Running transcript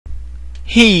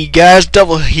Hey guys,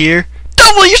 Double here.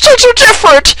 Double, you sound so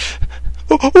different!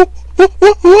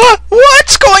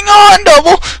 What's going on,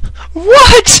 Double?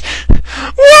 What?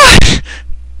 What?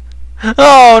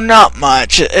 Oh, not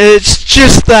much. It's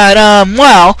just that,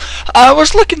 well, I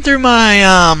was looking through my,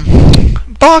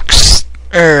 box,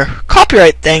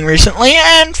 copyright thing recently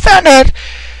and found out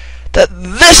that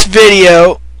this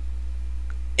video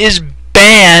is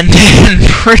banned in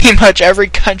pretty much every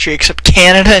country except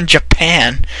Canada and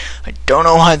Japan. I don't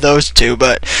know why those two,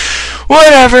 but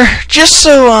whatever. Just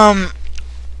so,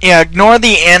 yeah, ignore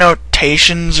the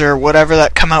annotations or whatever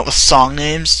that come out with song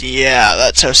names. Yeah,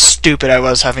 that's how stupid I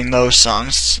was having those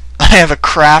songs. I have a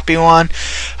crappy one,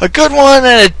 a good one,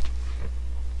 and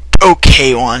a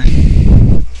okay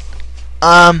one.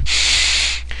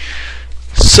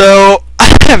 So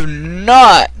I have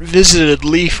not visited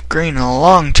Leafgreen in a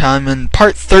long time, and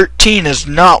part 13 is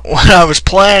not what I was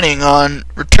planning on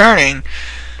returning.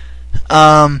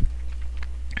 So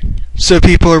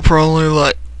people are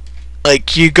probably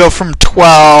like you go from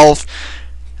 12,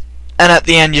 and at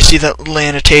the end you see that little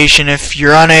annotation. If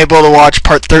you're unable to watch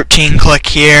part 13, click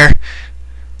here.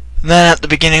 Then at the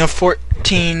beginning of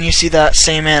 14, you see that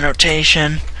same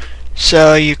annotation.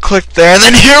 So you click there, and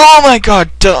then here, oh my god,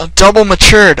 double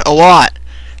matured a lot.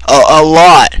 A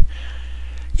lot.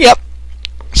 Yep.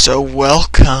 So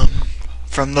welcome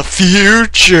from the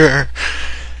future.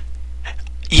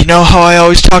 You know how I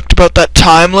always talked about that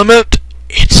time limit?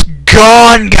 It's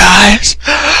gone, guys.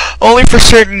 Only for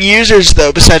certain users,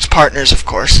 though, besides partners, of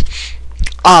course.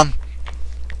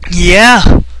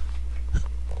 Yeah.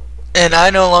 And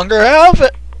I no longer have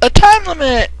a time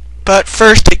limit. But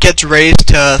first it gets raised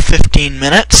to 15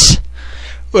 minutes,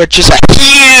 which is a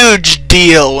huge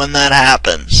deal when that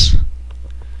happens.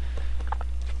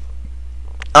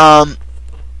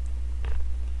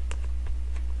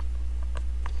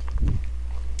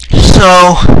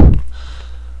 So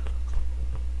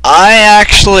I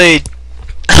actually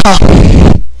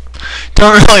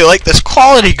don't really like this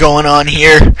quality going on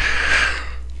here.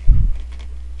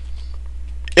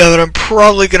 Yeah, but I'm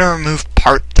probably gonna remove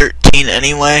part 13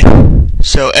 anyway,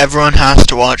 so everyone has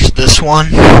to watch this one.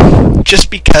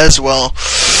 Just because, well,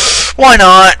 why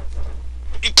not?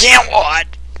 You can't watch.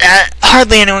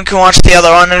 Hardly anyone can watch the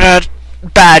other one. It had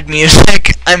bad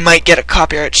music. I might get a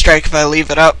copyright strike if I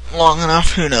leave it up long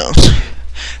enough. Who knows?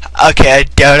 Okay, I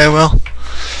doubt I will.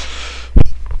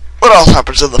 What else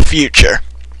happens in the future?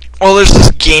 Well, there's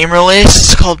this game release.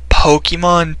 It's called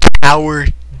Pokemon Tower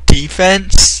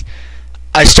Defense.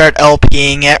 I start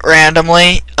LPing it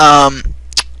randomly.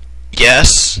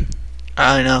 Yes,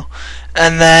 I know.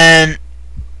 And then,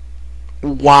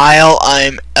 while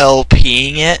I'm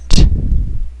LPing it,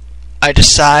 I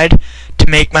decide to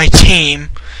make my team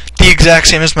the exact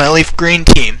same as my Leafgreen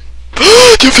team.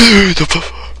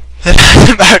 And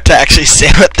I'm about to actually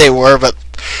say what they were, but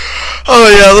oh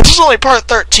yeah, this is only part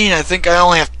 13. I think I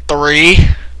only have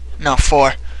 3. No,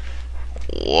 4.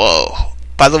 Whoa.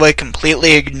 By the way,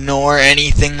 completely ignore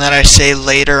anything that I say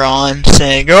later on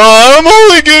saying, oh, I'm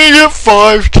only gonna get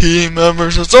 5 team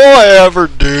members, that's all I ever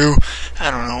do. I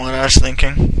don't know what I was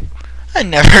thinking. I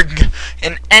never,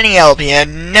 in any LP, I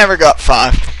never got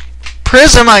 5.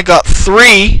 Prism, I got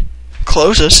 3,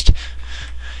 closest.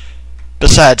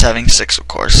 Besides having 6, of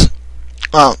course.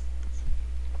 And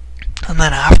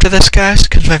then after this, guys,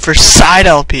 comes my first side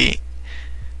LP.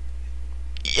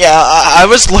 Yeah, I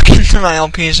was looking through my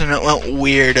LPs and it went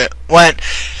weird. It went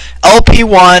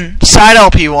LP1, side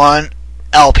LP1,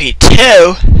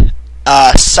 LP2,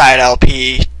 side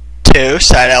LP2,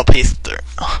 side LP3.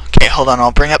 Okay, hold on,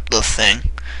 I'll bring up the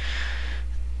thing.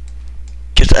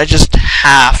 Because I just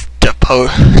have to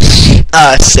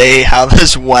say how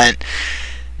this went.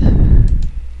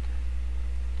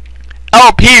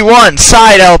 LP1,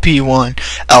 side LP1,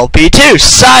 LP2,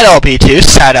 side LP2,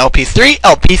 side LP3,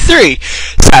 LP3,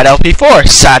 side LP4,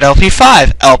 side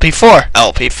LP5, LP4,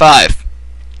 LP5.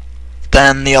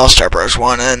 Then the All-Star Bros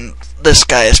one, and this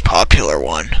guy is popular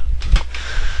one.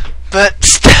 But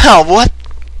still, what?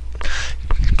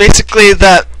 Basically,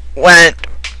 that went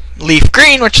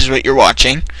Leafgreen, which is what you're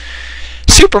watching,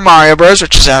 Super Mario Bros,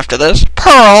 which is after this,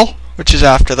 Pearl, which is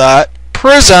after that,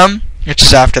 Prism, which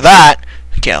is after that.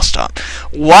 Okay, I'll stop.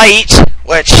 White,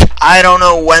 which I don't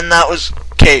know when that was.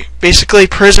 Okay, basically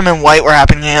Prism and White were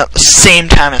happening at the same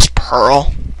time as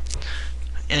Pearl.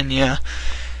 And yeah.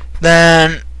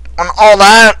 Then, when all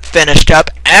that finished up,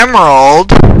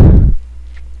 Emerald.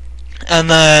 And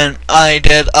then I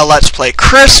did a Let's Play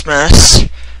Christmas.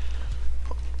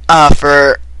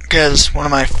 Because one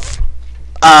of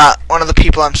the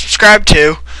people I'm subscribed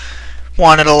to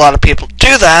wanted a lot of people to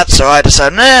do that, so I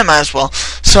decided, might as well.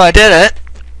 So I did it.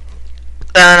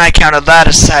 Then I counted that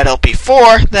as side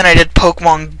LP4. Then I did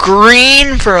Pokemon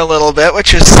Green for a little bit,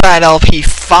 which is side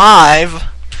LP5.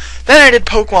 Then I did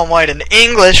Pokemon White in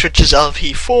English, which is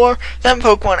LP4. Then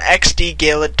Pokemon XD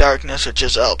Gale of Darkness, which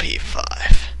is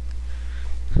LP5.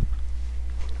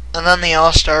 And then the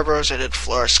All-Star Bros, I did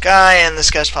Flora Sky, and this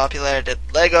guy's popular, I did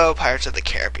Lego Pirates of the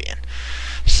Caribbean.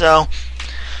 So,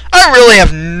 I really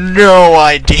have no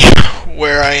idea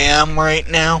where I am right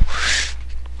now.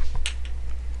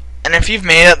 And if you've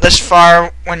made it this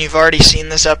far when you've already seen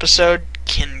this episode,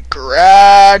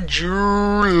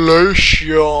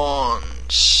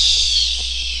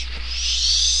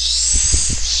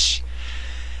 congratulations.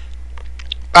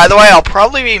 By the way, I'll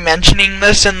probably be mentioning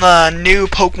this in the new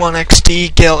Pokemon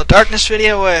XD Gale of Darkness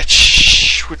video,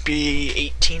 which would be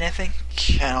 18, I think.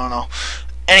 I don't know.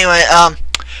 Anyway,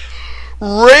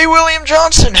 Ray William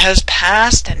Johnson has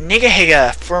passed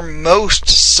Nigahiga for most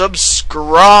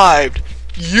subscribed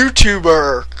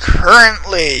YouTuber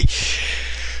currently.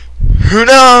 Who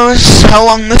knows how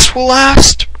long this will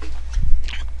last?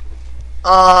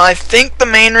 I think the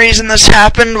main reason this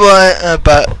happened was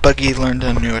Buggy learned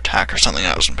a new attack or something.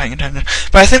 I wasn't paying attention.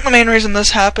 But I think the main reason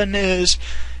this happened is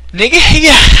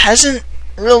Nigahiga hasn't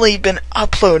really been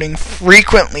uploading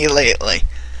frequently lately.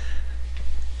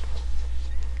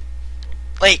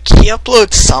 Like, he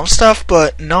uploads some stuff,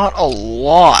 but not a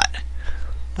lot.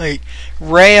 Like,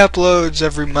 Ray uploads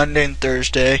every Monday and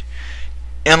Thursday,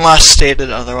 unless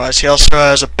stated otherwise. He also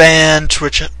has a band,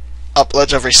 which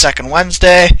uploads every second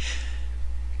Wednesday,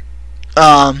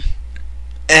 and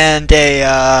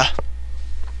a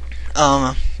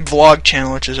vlog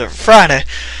channel, which is every Friday.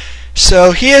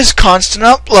 So he has constant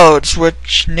uploads,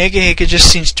 which Nigahiga just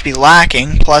seems to be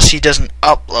lacking. Plus, he doesn't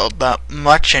upload that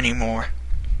much anymore.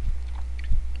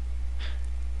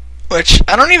 Which,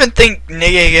 I don't even think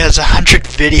Nigahiga has 100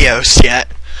 videos yet.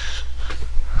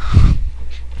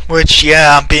 Which,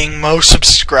 yeah, being most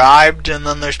subscribed, and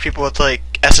then there's people with, like,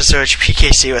 SSOH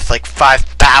PKC with, like,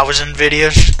 5,000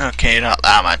 videos. Okay, not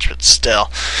that much, but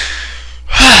still.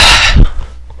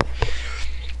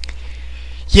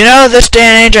 You know, this day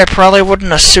and age, I probably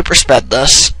wouldn't have super sped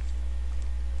this.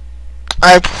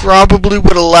 I probably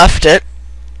would have left it.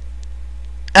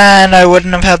 And I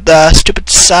wouldn't have had the stupid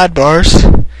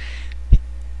sidebars.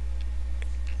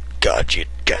 God, you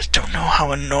guys don't know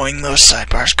how annoying those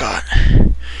sidebars got.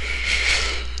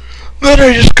 Then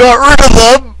I just got rid of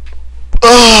them.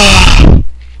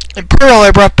 In Pearl,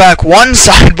 I brought back one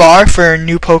sidebar for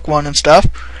new Pokemon and stuff.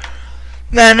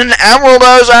 Then in Emerald,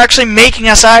 I was actually making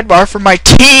a sidebar for my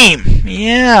team.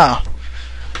 Yeah.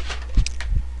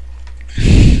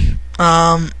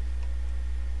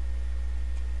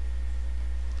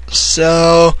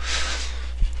 So,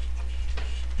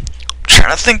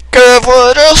 trying to think of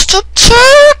what else to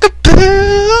talk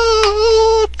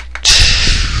about.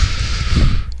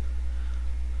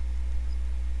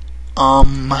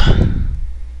 I'm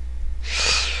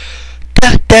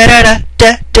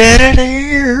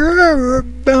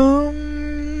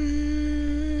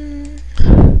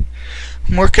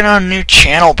working on a new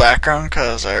channel background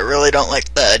because I really don't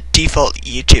like the default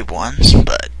YouTube ones,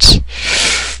 but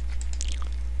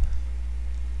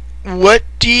what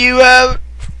do you have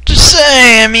to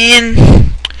say? I mean,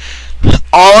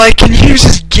 all I can use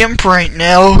is GIMP right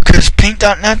now because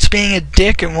Paint.net's being a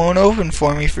dick and won't open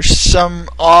for me for some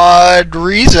odd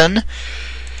reason.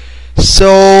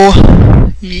 So,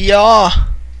 yeah.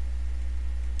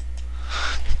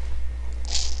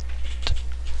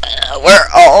 We're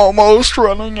almost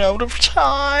running out of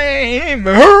time.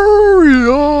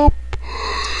 Hurry up.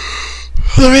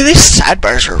 I mean, these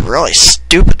sidebars are really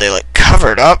stupid. They, like,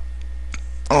 covered up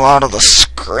a lot of the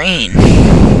screen.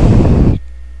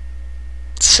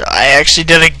 So I actually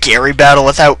did a Gary battle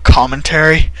without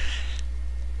commentary.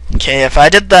 Okay, if I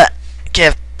did that, okay,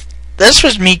 if this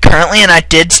was me currently and I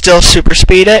did still super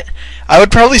speed it, I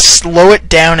would probably slow it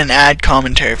down and add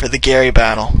commentary for the Gary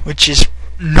battle, which is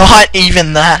not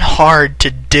even that hard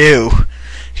to do.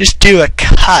 Just do a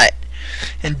cut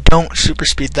and don't super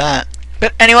speed that.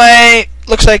 But anyway,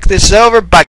 looks like this is over.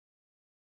 Bye.